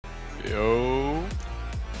Yo.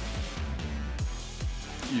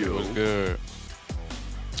 Yo. What's good?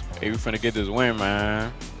 Hey, we finna get this win,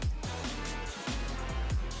 man.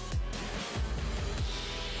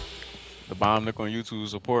 The bomb look on YouTube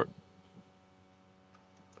support.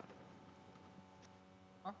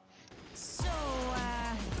 So,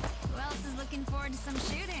 who else is looking forward to some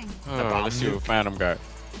shooting? Oh, let's see what Phantom got.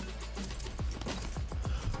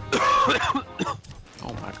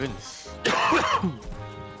 Oh my goodness.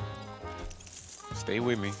 Stay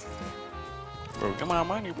with me. Bro, get my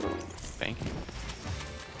money, bro. Thank you.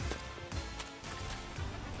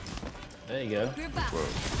 There you go. Group up. Bro.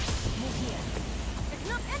 Move here. There's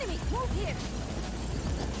no enemy. Move here.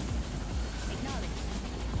 Acknowledge.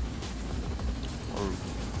 Bro.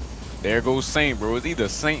 There goes Saint, bro. It's either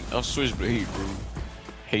Saint or Switchblade, bro.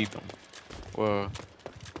 Hate them. Well,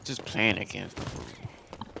 just playing against them, bro.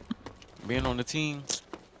 Being on the team,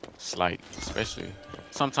 slight, especially.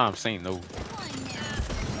 Sometimes Saint no.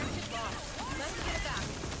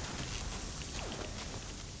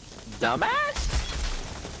 Dumbass?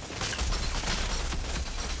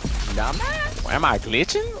 Dumbass? Am I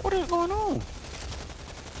glitching? What is going on?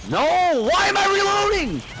 No! Why am I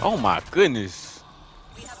reloading? Oh my goodness.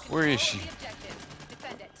 Where is she?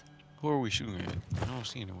 Who are we shooting at? I don't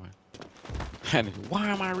see anyone. And why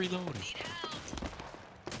am I reloading?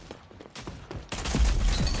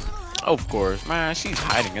 Of course, man. She's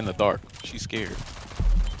hiding in the dark. She's scared.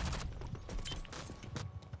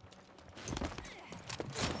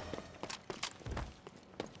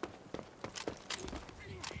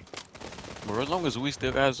 Bro, as long as we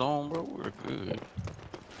still got zone, bro, we're good.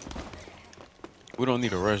 We don't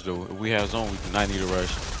need a rush, though. If we have zone, we do not need a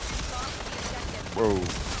rush. Bro.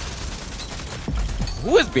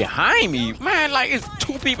 Who is behind me? Man, like, it's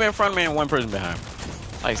two people in front of me and one person behind me.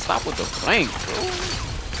 Like, stop with the flank, bro.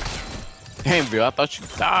 Damn, Bill, I thought you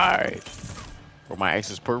died. Bro, my X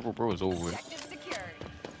is purple, bro. It's over with.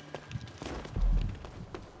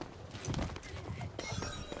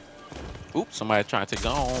 Oops, somebody trying to take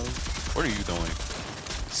zone. What are you doing?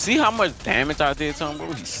 See how much damage I did to him,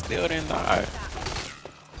 bro? He still didn't die.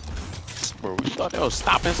 Bro, you thought that was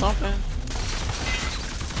stopping something?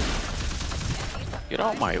 Get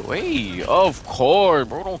out my way. Of course,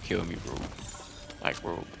 bro. Don't kill me, bro. Like,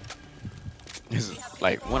 bro. This is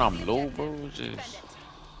like when I'm low, bro. Just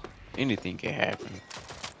anything can happen.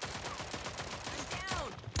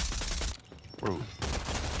 Bro.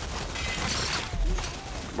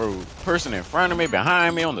 Bro, person in front of me,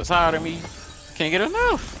 behind me, on the side of me. Can't get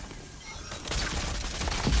enough.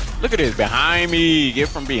 Look at this, behind me. Get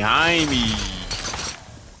from behind me.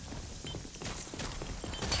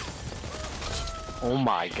 Oh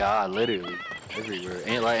my god, literally. Everywhere.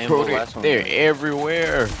 Ain't like Bro, last one. they're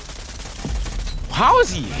everywhere. How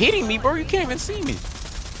is he hitting me, bro? You can't even see me.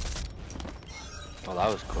 Oh, that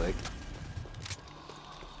was quick.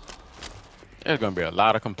 There's gonna be a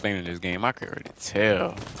lot of complaining in this game. I can already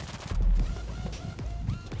tell.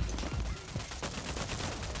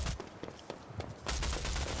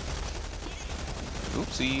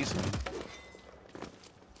 Oopsies.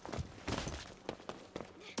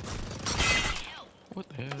 What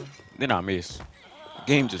the hell? Then I miss. The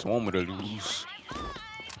game just want me to lose.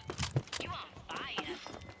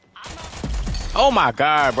 Oh my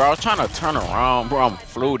god, bro. I was trying to turn around, bro. I'm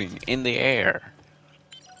floating in the air.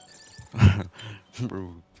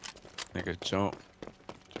 Bro. Nigga jump.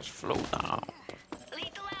 Just float down.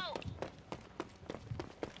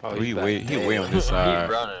 Oh, He way on this side.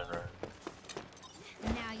 He's running, right?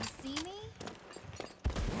 Now you see me?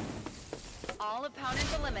 All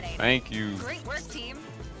opponents eliminated. Thank you. Great work, team.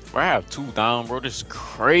 Bro, I have 2 down, bro. This is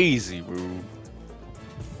crazy, bro.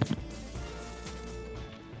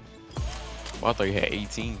 Well, I thought you had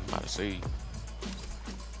 18. I'm about to say.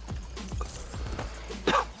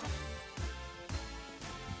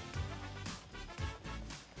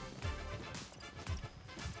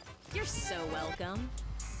 You're so welcome.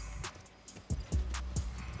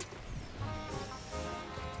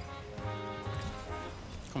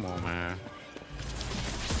 Come on, man.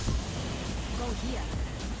 Go here.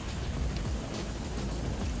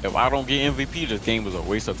 If I don't get MVP, this game was a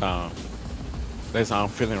waste of time. That's how I'm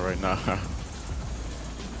feeling right now.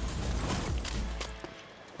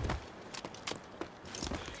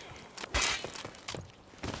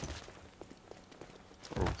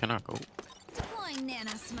 Bro, can I go? Deploying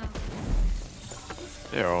nano smoke.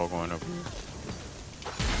 They're all going up here.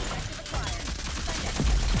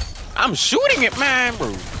 I'm shooting it, man,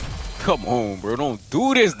 bro. Come on, bro. Don't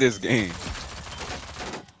do this game.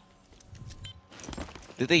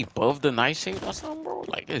 Did they buff the night shade or something, bro?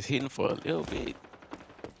 Like it's hitting for a little bit.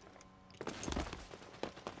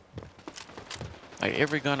 Like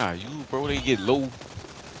every gun I use, bro, they get low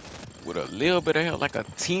with a little bit of health, like a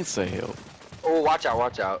tenth of health. Oh, watch out,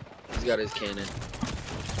 watch out. He's got his cannon.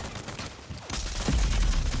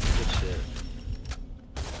 Good shit.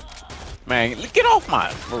 Man, get off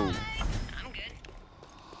my bro. I'm good.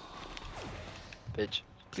 Bitch.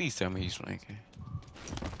 Please tell me he's flanking.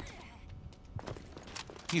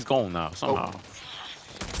 He's gone now, somehow.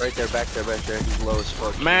 Right there, back there, back there. He's low as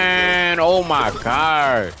fuck. Man, oh my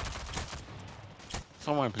god.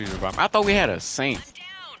 Someone please revive me. I thought we had a Saint.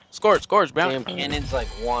 Scorch, Damn, bounce. cannon's like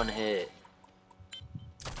one hit.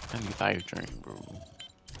 I need life drain, bro.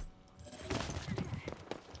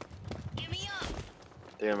 Give me up.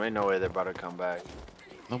 Damn, ain't no way they're about to come back.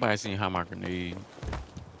 Nobody seen how my grenade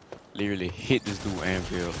literally hit this dude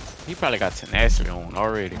anvil. He probably got tenacity on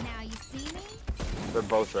already. Now you see me? They're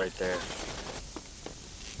both right there.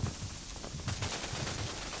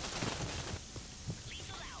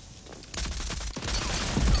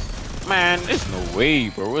 Man, there's no way,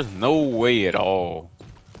 bro. There's no way at all.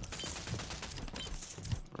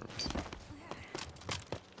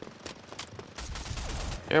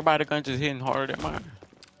 Everybody gun just hitting harder than mine.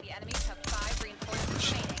 The enemies have 5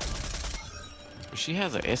 reinforcements remaining. But she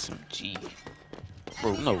has an SMG.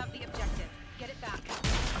 Bro, no. Have the objective. Get it back.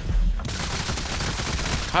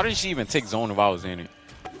 How did she even take zone if I was in it?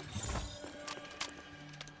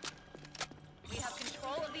 We have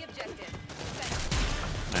control of the objective.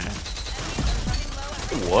 Man. Enemies are running low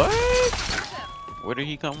on What? resources. Where did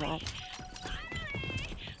he come from?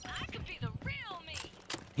 I could be the real me.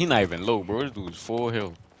 He not even low, bro. This dude's full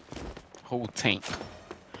health. Whole tank.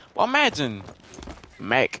 Well, imagine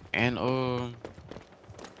Mac and him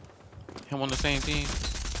on the same team.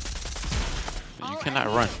 You All cannot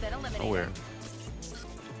enemies run have been eliminated. nowhere.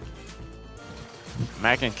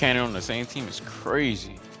 Mac and Cannon on the same team is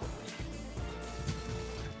crazy.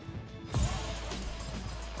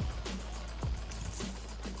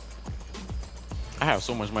 I have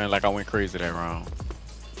so much money, like I went crazy that round.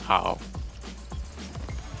 How?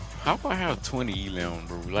 How do I have 20 elim,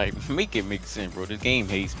 bro? Like, make it make sense, bro. This game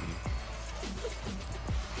hates me.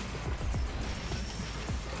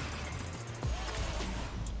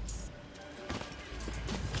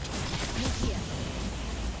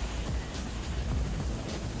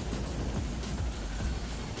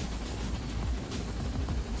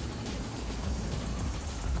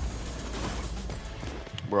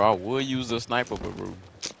 Bro, I would use a sniper, but bro,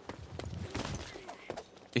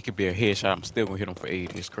 it could be a headshot. I'm still gonna hit him for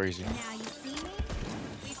 80. It's crazy. Now you see me?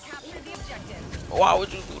 We've captured the objective. Why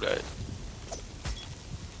would you do that?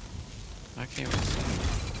 I can't even see him.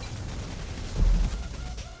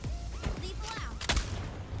 Lethal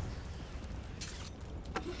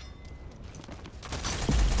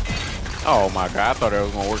out. Oh my god, I thought that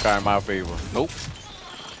was gonna work out in my favor. Nope.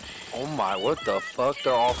 Oh my, what the fuck?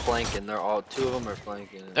 They're all flanking. They're all, 2 of them are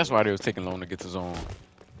flanking. That's why they was taking long to get to zone.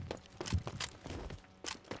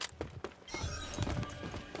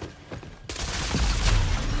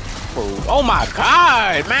 Bro, oh my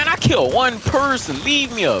god, man, I killed one person.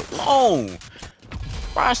 Leave me alone.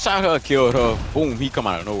 Bro, I shot her, killed her. Boom, he come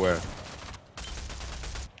out of nowhere.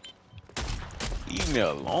 Leave me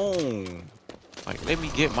alone. Like, let me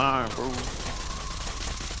get mine, bro.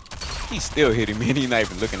 He's still hitting me and he's not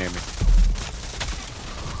even looking at me.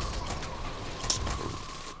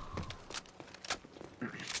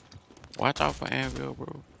 Watch out for Anvil,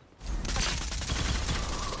 bro.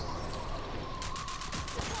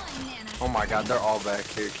 Oh my god, they're all back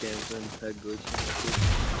here, Camden. That glitch.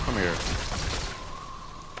 Come here.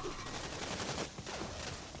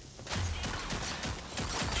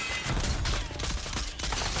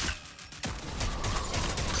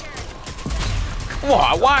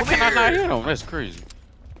 Why can I not hit him? That's crazy.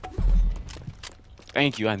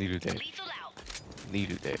 Thank you, I needed that.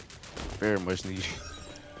 Needed that. Very much needed.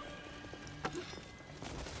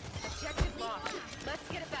 Objective locked. Let's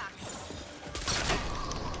get it back.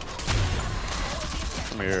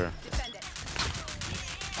 Come here. Defend it.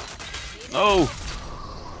 No!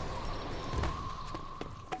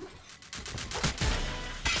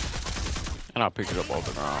 And I'll pick it up off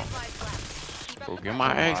the ground. Bro, get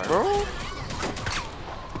my axe, bro.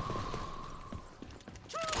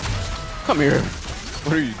 Come here.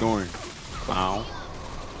 What are you doing, clown?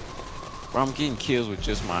 Bro, I'm getting kills with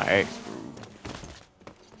just my axe, bro.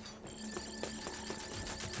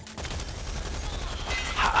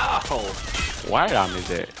 How? Why did I miss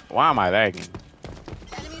that? Why am I lagging?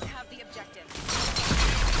 Enemies have the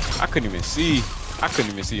objective. I couldn't even see.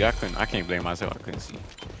 I can't blame myself. I couldn't see.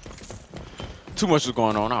 Too much was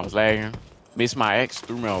going on. I was lagging. Missed my axe,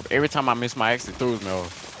 threw me off. Every time I miss my axe, it throws me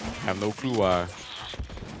off. I have no clue why.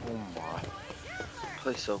 Oh my.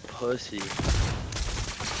 Play so pussy.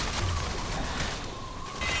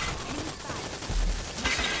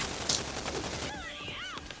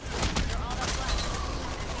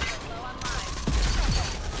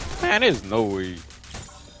 Man, there's no way.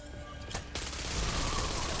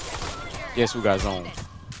 Yes, we got zone.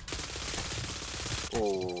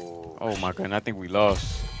 Oh. Oh my god, I think we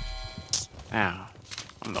lost. Nah,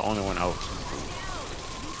 I'm the only one out.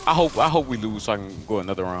 I hope we lose so I can go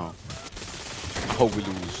another round. I hope we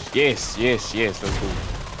lose. Yes, yes, yes. Let's go.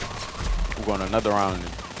 We're going another round.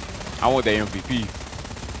 I want the MVP.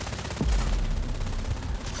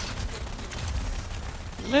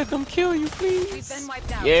 Let them kill you, please. We've been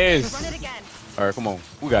wiped out. Yes. Run it again. All right, come on.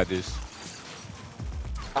 We got this.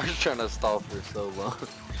 I was trying to stall for so long.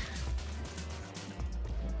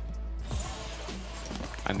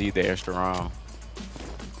 I need the extra round.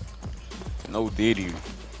 No Diddy.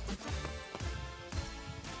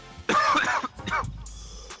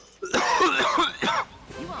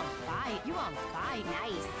 You on fight.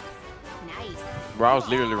 Nice. Nice. Bro, I was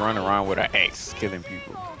literally running around with an axe, killing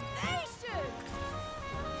people.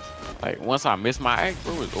 Like, once I miss my axe,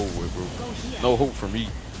 bro, it's over with, bro. No hope for me.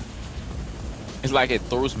 It's like it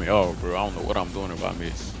throws me off, bro. I don't know what I'm doing if I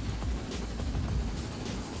miss.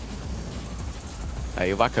 Like,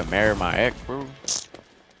 if I could marry my axe, bro,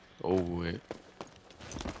 over with.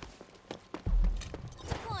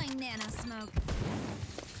 Deploying nano smoke.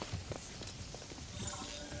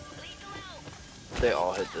 They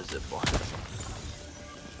all hit the zip line.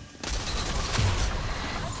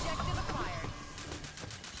 Objective acquired.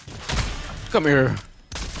 Come here.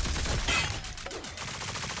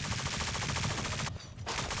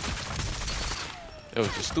 That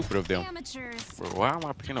was just stupid of them. Amateurs. Bro, why am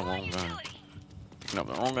I picking up the wrong gun? Picking up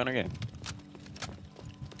the wrong gun again.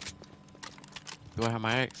 Do I have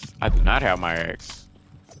my axe? I do not have my axe.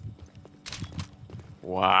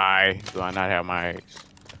 Why do I not have my axe?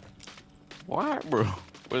 Why, bro?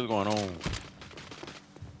 What is going on?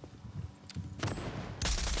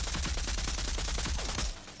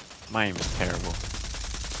 My aim is terrible.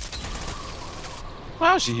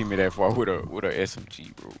 Why would she hit me that far with a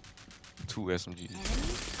SMG, bro? 2 SMGs.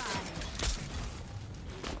 Enemy spotted.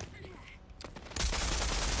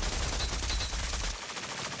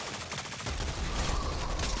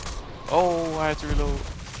 Oh, I had to reload.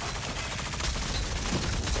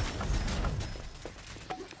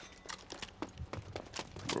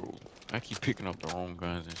 Bro, I keep picking up the wrong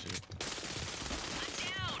guns and shit.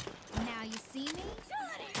 Now you see me?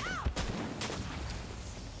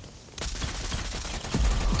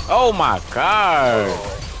 Oh my god!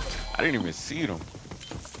 I didn't even see them.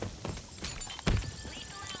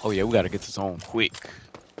 Oh yeah, we gotta get this on quick.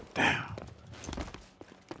 Damn.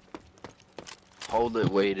 Hold it,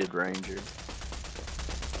 weighted ranger.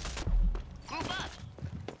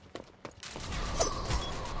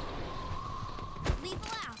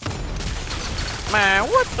 Lethal out. Man,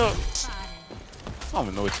 what the? Spotted. I don't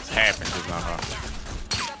even know what just happened just now.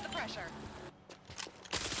 Keep up the pressure.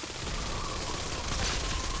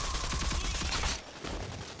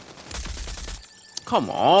 Come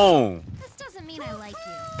on. This doesn't mean I like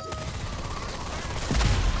you.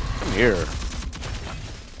 Come here.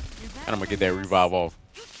 You're And I'm gonna get that revive off.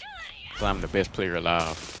 Cause I'm the best player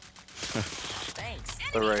alive. Thanks.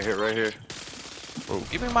 They're right here, right here. Bro,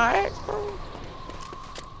 give me my axe, bro.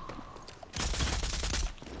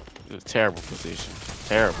 It's a terrible position.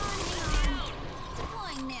 Terrible.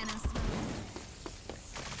 Deploying nano smoke.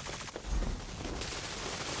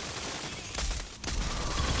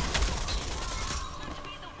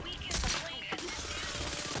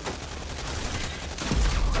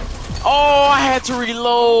 Oh, I had to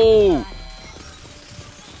reload.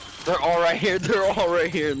 They're all right here. They're all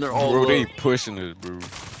right here, and they're all. Bro, low. they pushing us, bro.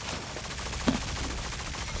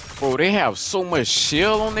 Bro, they have so much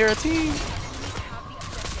shield on their team.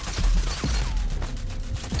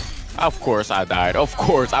 Of course I died. Of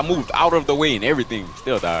course I moved out of the way and everything.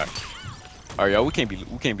 Still died. All right, y'all. We can't be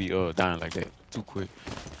dying like that too quick.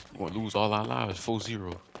 We're gonna lose all our lives.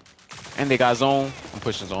 4-0. And they got zone. I'm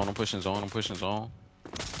pushing zone. I'm pushing zone. I'm pushing zone.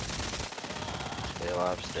 Stay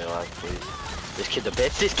alive, please. This kid's a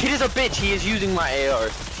bitch. This kid is a bitch. He is using my AR.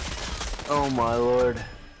 Oh my lord.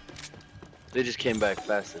 They just came back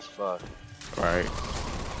fast as fuck. All right.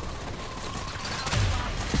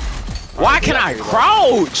 Why can I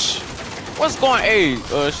crouch? What's going? Hey,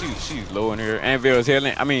 she's low in here. Anvil is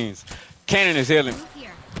healing. I mean, Cannon is healing. Move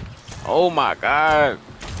here. Oh my god.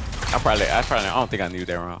 I don't think I needed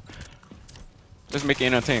that round. Let's make it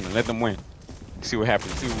entertaining. Let them win. See what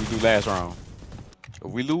happens. See what we do last round. If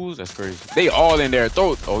we lose, that's crazy. They all in there.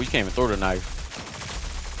 Oh, you can't even throw the knife.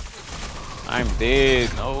 I'm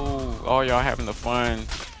dead. No, all y'all having the fun.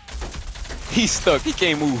 He's stuck. He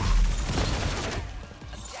can't move.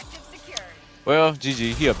 Objective secured. Well,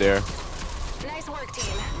 GG. He up there. Nice work,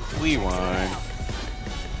 team. We won.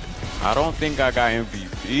 I don't think I got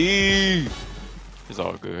MVP. It's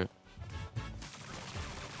all good.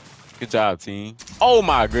 Good job, team. Oh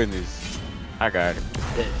my goodness. I got it.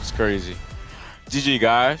 It's crazy. GG,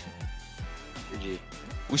 guys. GG.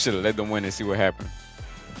 We should have let them win and see what happened.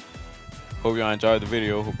 Hope y'all enjoyed the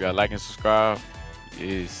video. Hope y'all like and subscribe.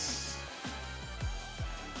 Yes.